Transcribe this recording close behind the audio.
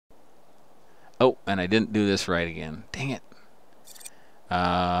Oh, and I didn't do this right again. Dang it.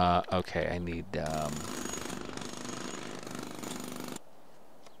 Okay, I need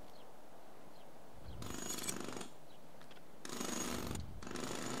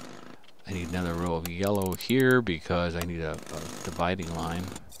another row of yellow here because I need a dividing line.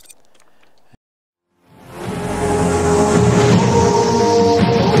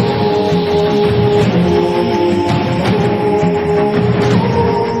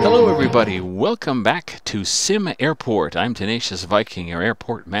 Hello everybody, welcome back to SimAirport. I'm Tenacious Viking, your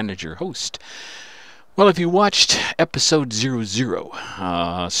airport manager host. Well, if you watched episode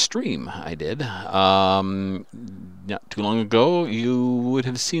 00 stream I did not too long ago, you would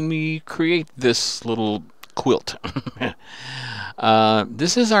have seen me create this little quilt.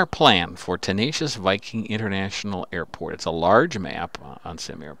 This is our plan for Tenacious Viking International Airport. It's a large map on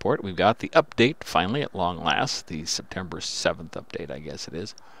SimAirport. We've got the update finally at long last, the September 7th update, I guess it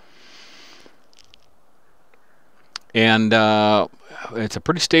is. And it's a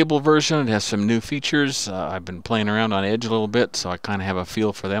pretty stable version. It has some new features. I've been playing around on Edge a little bit, so I kind of have a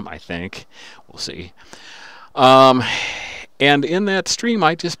feel for them, I think. We'll see. And in that stream,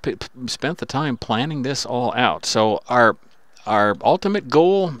 I just spent the time planning this all out. So our ultimate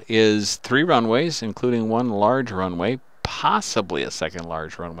goal is 3 runways, including 1 large runway, possibly a second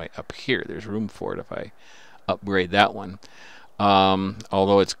large runway up here. There's room for it if I upgrade that one.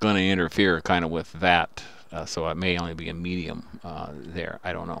 Although it's going to interfere kind of with that. So it may only be a medium there.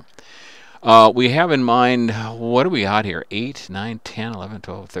 I don't know. We have in mind, what do we got here? 8, 9, 10, 11,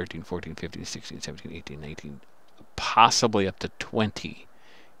 12, 13, 14, 15, 16, 17, 18, 19, possibly up to 20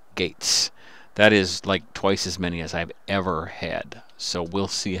 gates. That is like twice as many as I've ever had. So we'll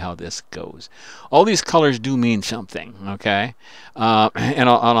see how this goes. All these colors do mean something, okay? And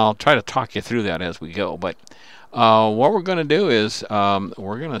I'll try to talk you through that as we go. But what we're going to do is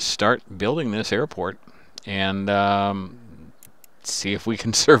we're going to start building this airport and see if we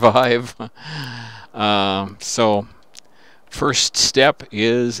can survive. So first step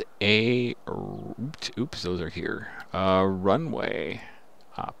is a oops, those are here. Runway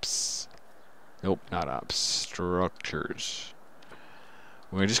ops. Nope, not ops. Structures.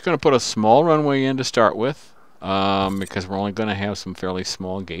 We're just going to put a small runway in to start with because we're only going to have some fairly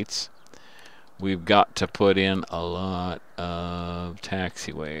small gates. We've got to put in a lot of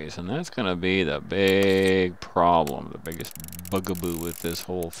taxiways, and that's going to be the big problem. The biggest bugaboo with this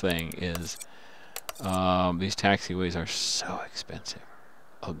whole thing is these taxiways are so expensive.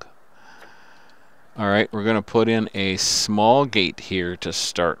 Ugh. Alright, we're going to put in a small gate here to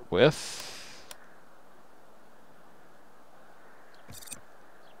start with.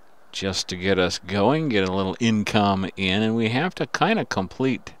 Just to get us going, get a little income in, and we have to kind of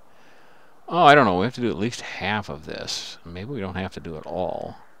complete... Oh, I don't know. We have to do at least half of this. Maybe we don't have to do it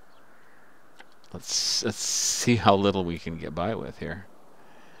all. Let's see how little we can get by with here.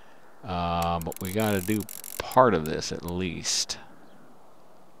 But we got to do part of this at least.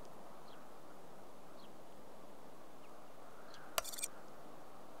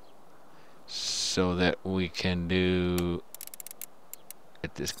 So that we can do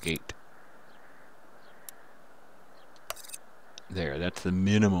at this gate. There, that's the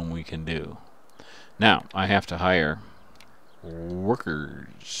minimum we can do. Now, I have to hire workers.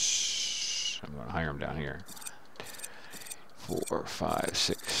 I'm going to hire them down here. 4, 5,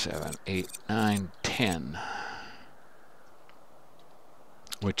 6, 7, 8, 9, 10.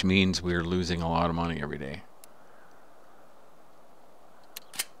 Which means we're losing a lot of money every day.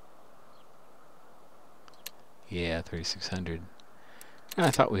 Yeah, 3,600. And I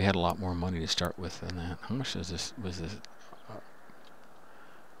thought we had a lot more money to start with than that. How much was this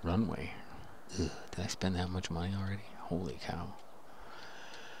runway? Ugh, did I spend that much money already? Holy cow.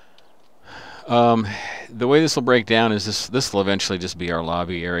 The way this will break down is this will eventually just be our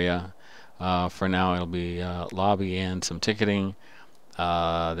lobby area. For now it'll be lobby and some ticketing.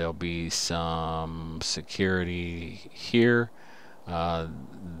 There'll be some security here.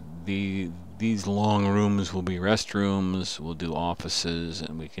 These long rooms will be restrooms. We'll do offices,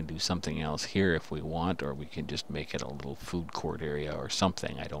 and we can do something else here if we want, or we can just make it a little food court area or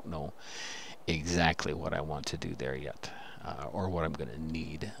something. I don't know exactly what I want to do there yet, or what I'm going to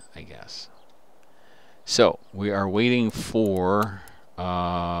need, I guess. So we are waiting for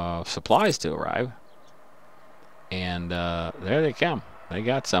supplies to arrive, and there they come. They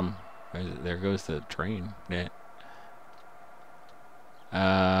got some. There goes the train. Yeah.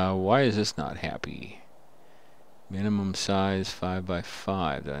 Why is this not happy? Minimum size 5 by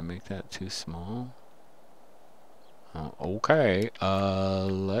 5. Did I make that too small? Okay.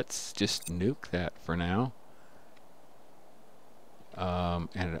 Let's just nuke that for now.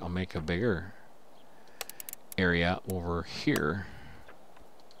 And I'll make a bigger area over here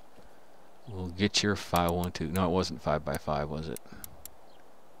will get your 512. No, it wasn't 5 by 5, was it?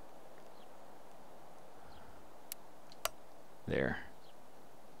 There.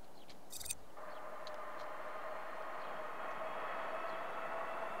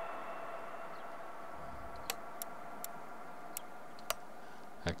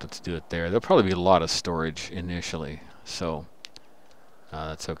 In fact, let's do it there. There'll probably be a lot of storage initially, so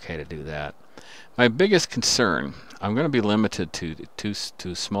that's okay to do that. My biggest concern, I'm going to be limited to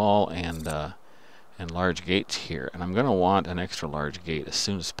small and large gates here, and I'm going to want an extra large gate as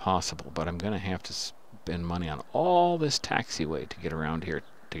soon as possible, but I'm going to have to spend money on all this taxiway to get around here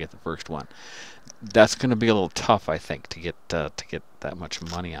to get the first one. That's going to be a little tough, I think, to get that much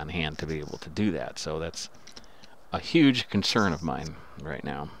money on hand to be able to do that. So that's a huge concern of mine right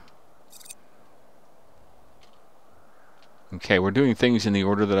now. Okay, we're doing things in the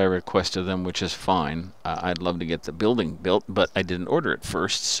order that I requested them, which is fine. I'd love to get the building built, but I didn't order it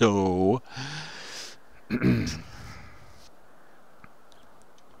first, so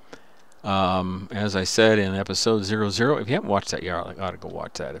as I said in episode 00, if you haven't watched that, you ought to go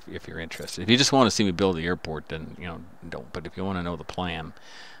watch that if you're interested. If you just want to see me build the airport, then don't. But if you want to know the plan,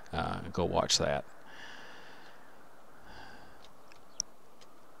 go watch that.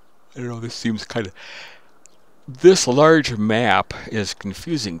 I don't know, this seems kind of... This large map is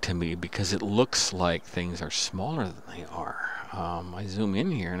confusing to me because it looks like things are smaller than they are. I zoom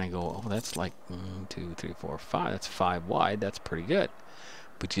in here and I go, oh, that's like 1, 2, 3, 4, 5. That's 5 wide. That's pretty good.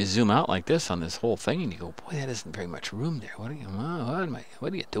 But you zoom out like this on this whole thing and you go, boy, that isn't very much room there. What are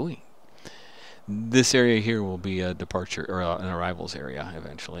you doing? This area here will be a departure or an arrivals area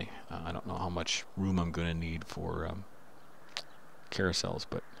eventually. I don't know how much room I'm going to need for carousels,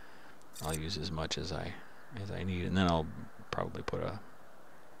 but I'll use as much as I need, and then I'll probably put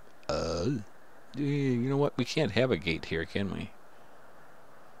you know what? We can't have a gate here, can we?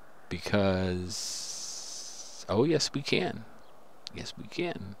 Because oh yes, we can. Yes, we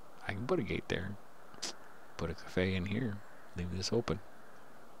can. I can put a gate there. Put a cafe in here. Leave this open.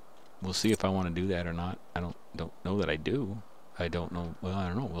 We'll see if I want to do that or not. I don't know that I do. I don't know. Well, I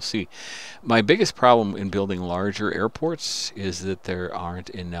don't know. We'll see. My biggest problem in building larger airports is that there aren't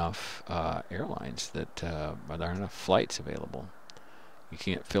enough airlines, that there aren't enough flights available. You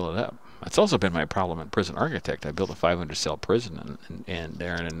can't fill it up. That's also been my problem in Prison Architect. I built a 500-cell prison, and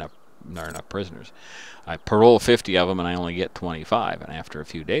there aren't enough prisoners. I parole 50 of them, and I only get 25. And after a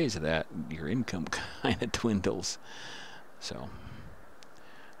few days of that, your income kind of dwindles. So...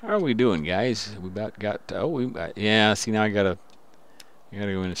 How are we doing, guys? We about got... yeah, see, now I gotta go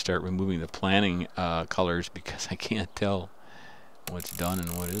in and start removing the planning colors because I can't tell what's done and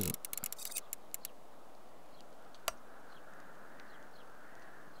what isn't.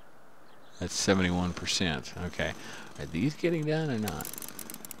 That's 71%. Okay. Are these getting done or not?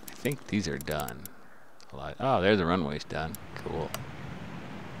 I think these are done. Oh, there's the runway's done. Cool.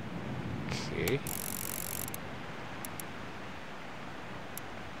 Okay.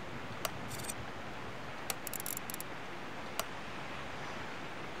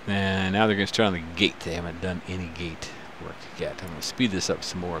 And now they're going to start on the gate. They haven't done any gate work yet. I'm going to speed this up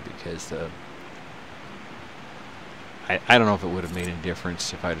some more because I don't know if it would have made any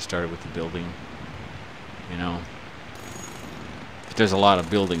difference if I had started with the building. You know, but there's a lot of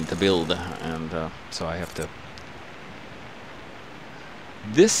building to build, and so I have to.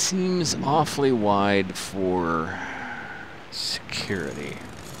 This seems awfully wide for security.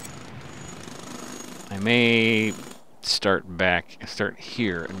 I may start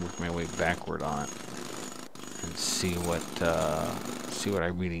here and work my way backward on it and see what I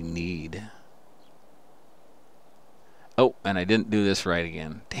really need. Oh, and I didn't do this right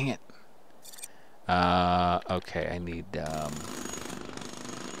again. Dang it. Okay, I need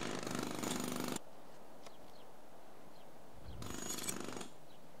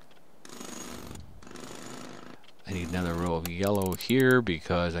another row of yellow here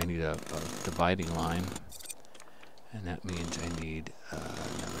because I need a dividing line. And that means I need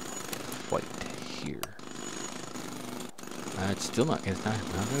another white here. It's still not going to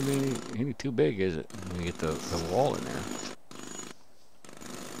be any too big, is it? When we get the wall in there.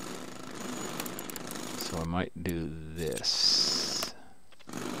 So I might do this.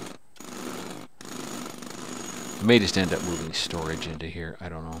 I may just end up moving storage into here. I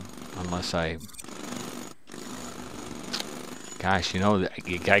don't know. Unless I... Gosh, you know,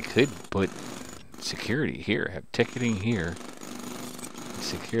 the guy could put security here, have ticketing here,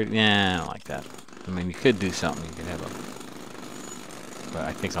 security. Nah, I don't like that. I mean, you could do something. You could have a, but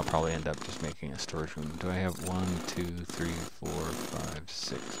I think I'll probably end up just making a storage room. Do I have 1, 2, 3, 4, 5,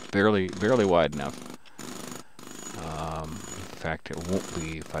 6? Barely wide enough. fact, it won't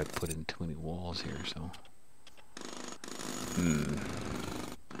be if I put in too many walls here, so.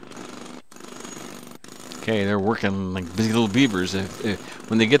 Okay, they're working like busy little beavers.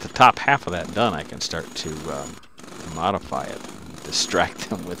 When they get the top half of that done, I can start to modify it, distract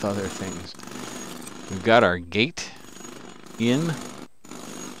them with other things. We've got our gate in.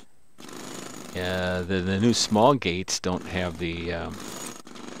 The new small gates don't have the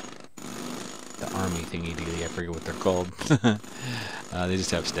army thingy dealy. I forget what they're called. They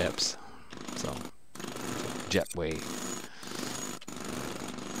just have steps. So, jetway.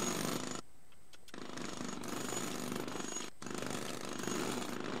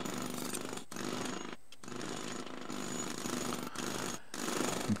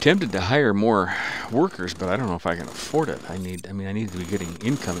 I'm tempted to hire more workers, but I don't know if I can afford it. I need to be getting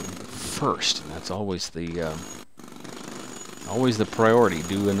income first, and that's always the priority.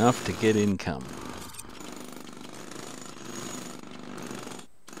 Do enough to get income.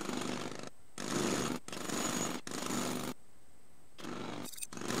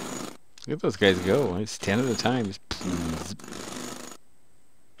 Look at those guys go. It's 10 at a time. Just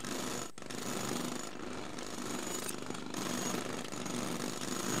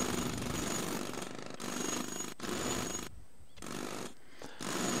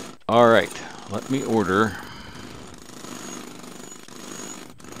all right, let me order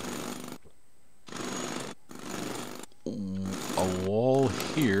a wall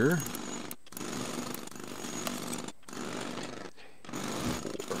here.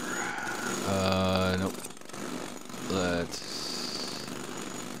 Nope. Let's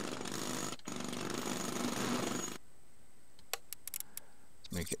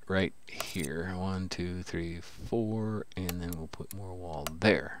make it right here. 1, 2, 3, 4, and then we'll put more wall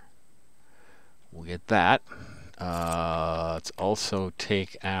there. We'll get that. Let's also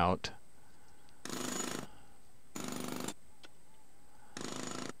take out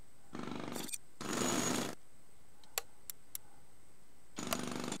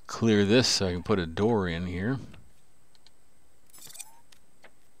clear this so I can put a door in here.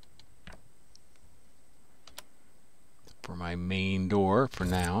 For my main door for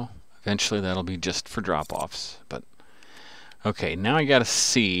now. Eventually that'll be just for drop-offs, but okay, now I gotta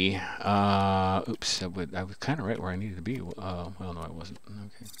see. Oops, I was kind of right where I needed to be. Well, no, I wasn't.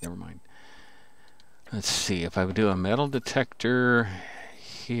 Okay, never mind. Let's see if I would do a metal detector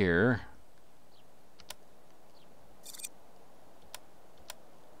here.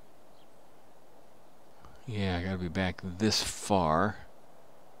 Yeah, I gotta be back this far,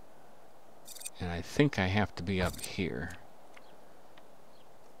 and I think I have to be up here.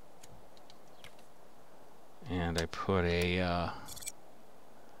 And I put a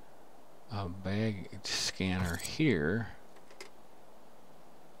bag scanner here.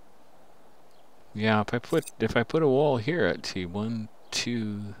 Yeah, if I put a wall here at T 1,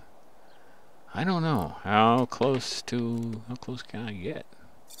 2. I don't know how close can I get?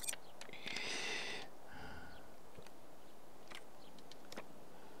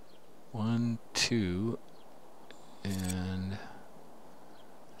 One, 2, and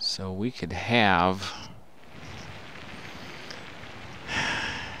so we could have.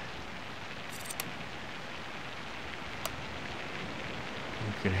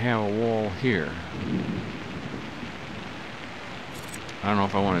 Could have a wall here. I don't know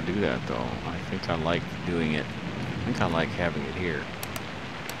if I want to do that though. I think I like doing it. I think I like having it here.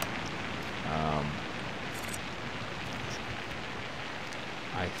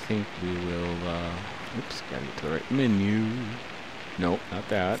 I think we will. Oops, gotta get to the right menu. Nope, not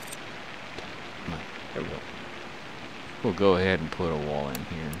that. Come on, there we go. We'll go ahead and put a wall in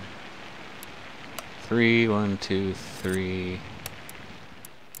here. 3, 1, 2, 3.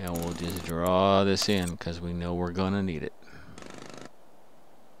 And we'll just draw this in because we know we're gonna need it.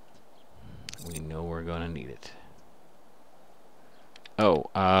 We know we're gonna need it. Oh,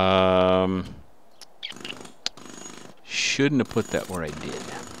 shouldn't have put that where I did.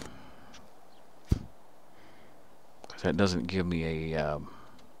 Because that doesn't give me a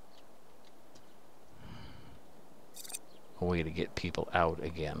way to get people out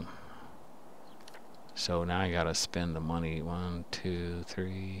again. So now I gotta spend the money. 1, 2,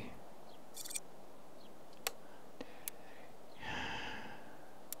 3.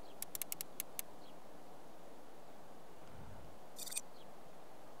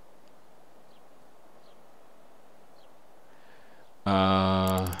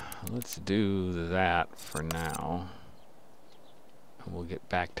 Let's do that for now. We'll get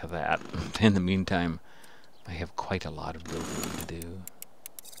back to that. In the meantime, I have quite a lot of building to do.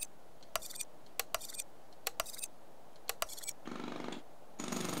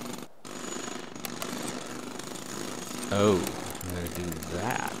 Oh, do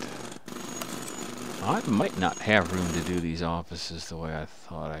that. I might not have room to do these offices the way I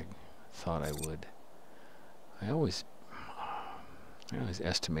thought I would. I always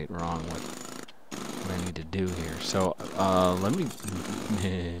estimate wrong what I need to do here. So let me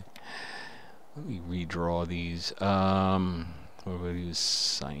let me redraw these. What do I use?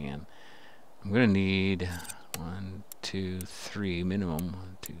 Cyan. I'm gonna need 1, 2, 3 minimum.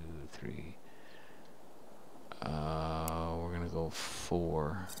 1, 2, 3. We're gonna go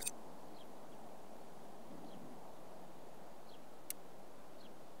 4.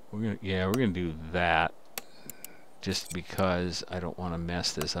 We're gonna do that just because I don't want to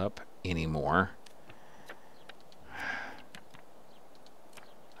mess this up anymore.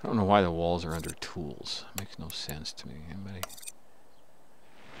 I don't know why the walls are under tools. It makes no sense to me. Anybody?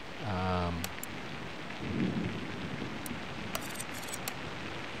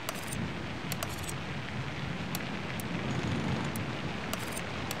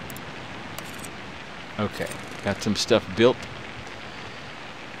 Okay, got some stuff built.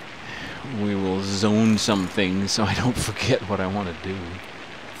 We will zone some things so I don't forget what I want to do.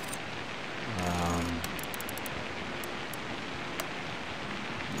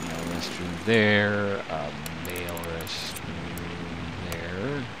 Restroom there, male restroom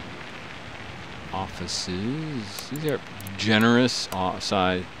there. Offices. These are generous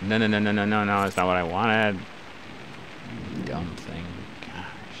size. No, that's not what I wanted. Dumb thing.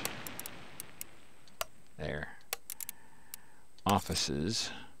 Gosh. There. Offices.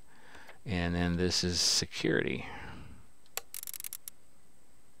 And then this is security.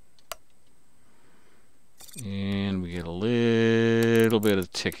 And we get a little bit of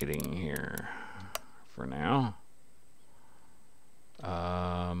ticketing here for now.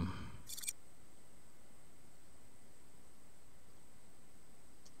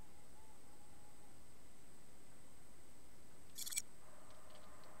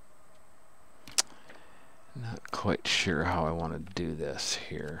 Not quite sure how I want to do this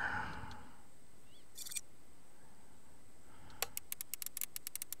here.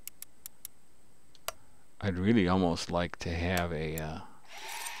 I'd really almost like to have a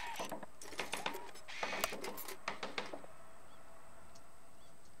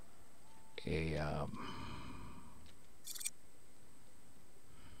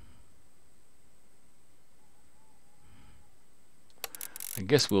I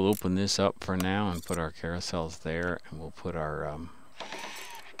guess we'll open this up for now and put our carousels there, and we'll put our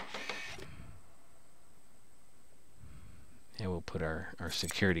our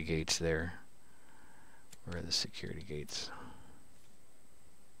security gates there. Where are the security gates?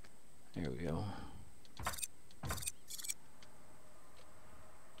 There we go.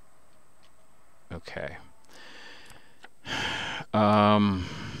 Okay.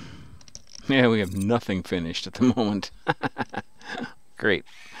 Yeah, we have nothing finished at the moment. Great.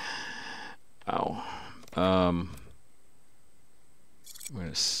 Oh. I'm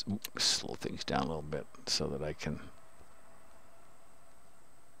going to slow things down a little bit so that I can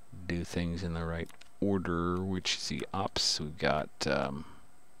do things in the right order, which is the ops. We've got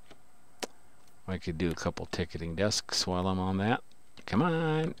I could do a couple ticketing desks while I'm on that. Come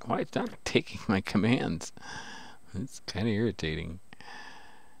on, why it's not taking my commands? It's kind of irritating.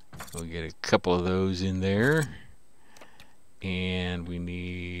 We'll get a couple of those in there, and we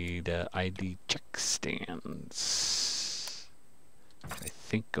need ID check stands. I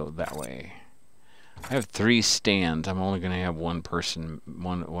think go that way. I have 3 stands. I'm only going to have one person,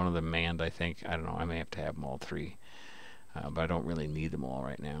 one of them manned, I think. I don't know. I may have to have them all 3. But I don't really need them all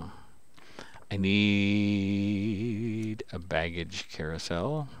right now. I need a baggage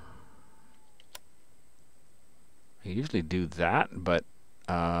carousel. I usually do that, but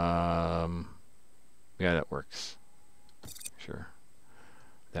yeah, that works. Sure.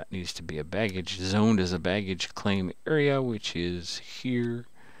 That needs to be a baggage zoned as a baggage claim area, which is here.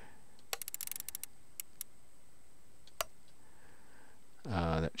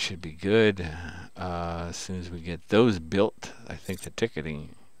 That should be good. As soon as we get those built, I think the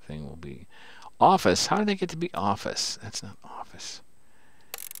ticketing thing will be office. How did they get to be office? That's not office.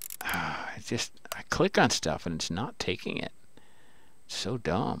 It's just, I click on stuff and it's not taking it. It's so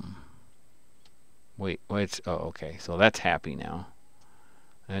dumb. Wait, oh, okay. So that's happy now.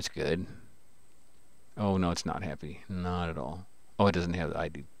 That's good. Oh, no, it's not happy. Not at all. Oh, it doesn't have the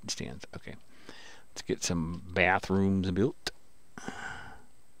ID stands. Okay. Let's get some bathrooms built.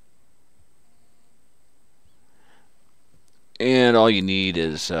 And all you need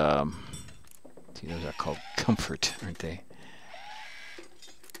is, see, those are called comfort, aren't they?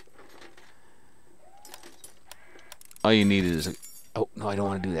 All you need is, oh, no, I don't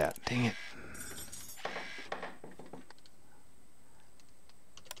want to do that. Dang it.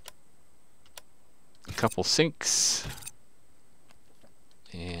 couple sinks.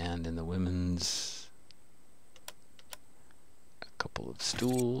 And in the women's, a couple of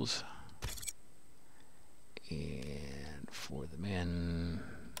stools. And for the men,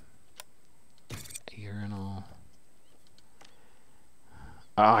 a urinal.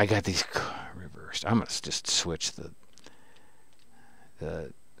 Oh, I got these reversed. I'm going to just switch the...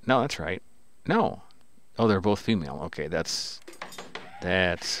 No, that's right. No. Oh, they're both female. Okay, that's...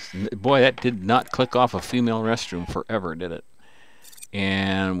 Boy, that did not click off a female restroom forever, did it?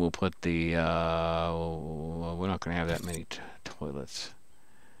 And we'll put the... well, we're not going to have that many toilets.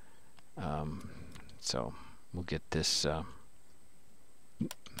 So we'll get this...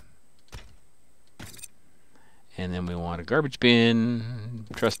 and then we want a garbage bin.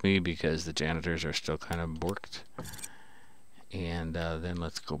 Trust me, because the janitors are still kind of borked. And then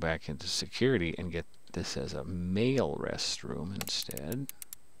let's go back into security and get this as a male restroom instead.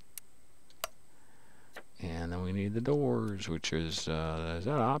 And then we need the doors, which is that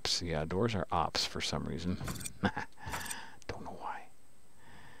ops? Yeah, doors are ops for some reason. Don't know why.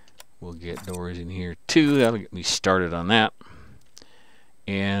 We'll get doors in here too. That'll get me started on that.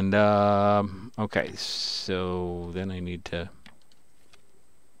 And okay, so then I need to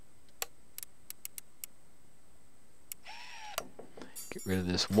get rid of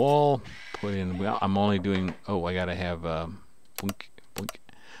this wall. Put in. Well, I'm only doing. Oh, I gotta have. Boink, boink.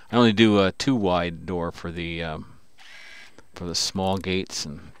 I only do a 2-wide door for the small gates,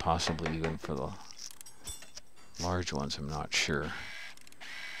 and possibly even for the large ones. I'm not sure.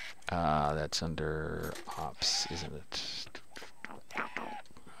 That's under ops, isn't it?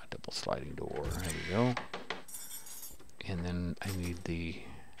 Double sliding door. There we go. And then I need the...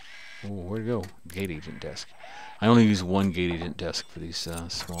 Oh, where'd it go? Gate agent desk. I only use one gate agent desk for these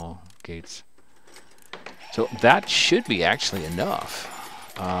small gates. So that should be actually enough.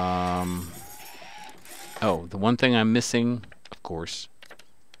 Oh, the one thing I'm missing, of course,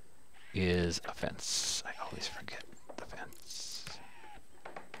 is a fence. I always forget the fence.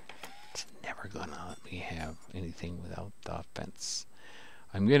 It's never gonna let me have anything without the fence.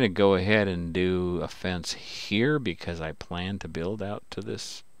 I'm going to go ahead and do a fence here because I plan to build out to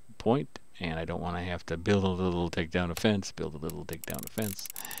this point, and I don't want to have to build a little, take down a fence, build a little, take down a fence.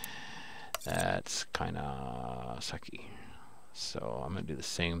 That's kind of sucky. So I'm going to do the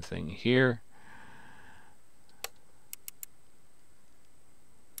same thing here.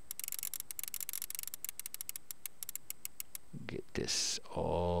 Get this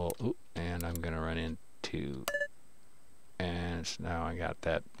all, and I'm going to run into... And now I got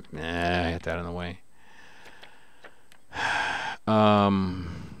that. I hit that in the way.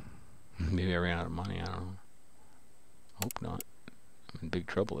 Maybe I ran out of money. I don't know. Hope not. I'm in big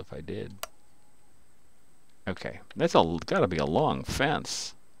trouble if I did. Okay, that's got to be a long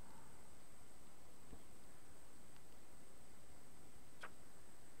fence.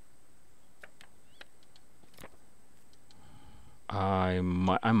 I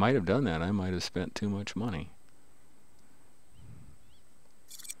might have done that. I might have spent too much money.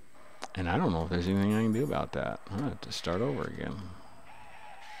 And I don't know if there's anything I can do about that. I'll have to start over again.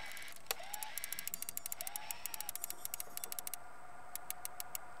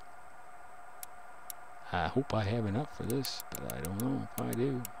 I hope I have enough for this, but I don't know if I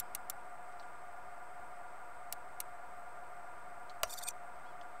do.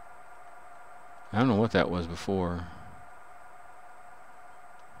 I don't know what that was before.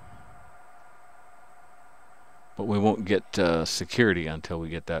 But we won't get security until we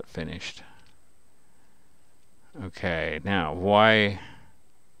get that finished. Okay, now why...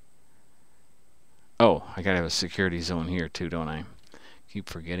 Oh, I gotta have a security zone here too, don't I? Keep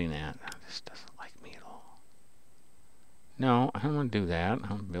forgetting that. This doesn't like me at all. No, I don't want to do that.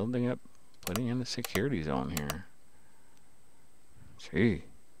 I'm building up, putting in a security zone here. Gee.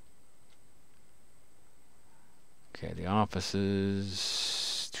 Okay, the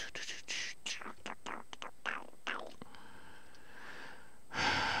offices...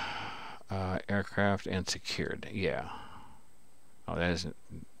 aircraft and secured. Yeah. Oh, that isn't...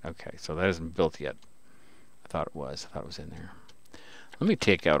 Okay, so that isn't built yet. I thought it was. I thought it was in there. Let me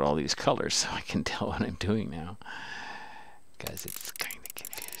take out all these colors so I can tell what I'm doing now. Because it's kind of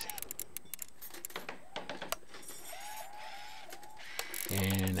confusing.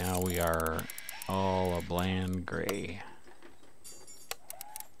 And now we are all a bland gray.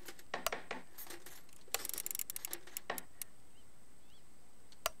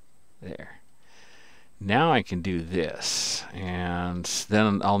 There. Now I can do this, and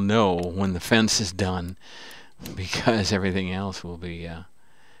then I'll know when the fence is done, because everything else will be,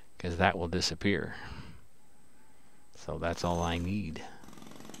 because that will disappear. So that's all I need.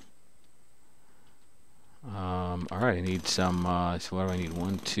 All right, I need some. So what do I need?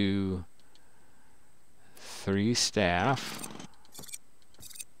 1, 2, 3 staff.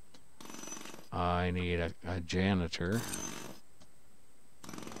 I need a janitor.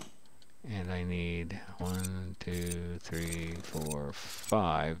 And I need 1, 2, 3, 4,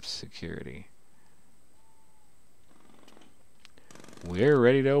 5 security. We're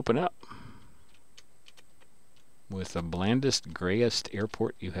ready to open up with the blandest, grayest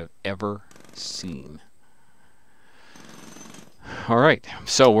airport you have ever seen. All right,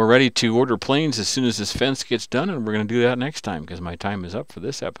 so we're ready to order planes as soon as this fence gets done, and we're going to do that next time because my time is up for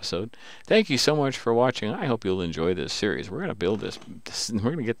this episode. Thank you so much for watching. I hope you'll enjoy this series. We're going to build this we're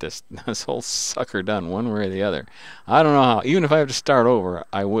going to get this whole sucker done one way or the other. I don't know how. Even if I have to start over,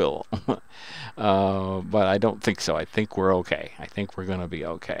 I will. But I don't think so. I think we're okay. I think we're going to be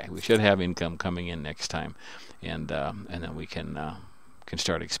okay. We should have income coming in next time, and then we can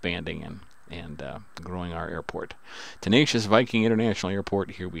start expanding and growing our airport. Tenacious Viking International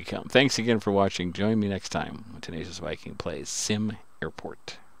Airport, here we come. Thanks again for watching. Join me next time when Tenacious Viking plays Sim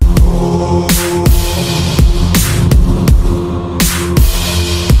Airport.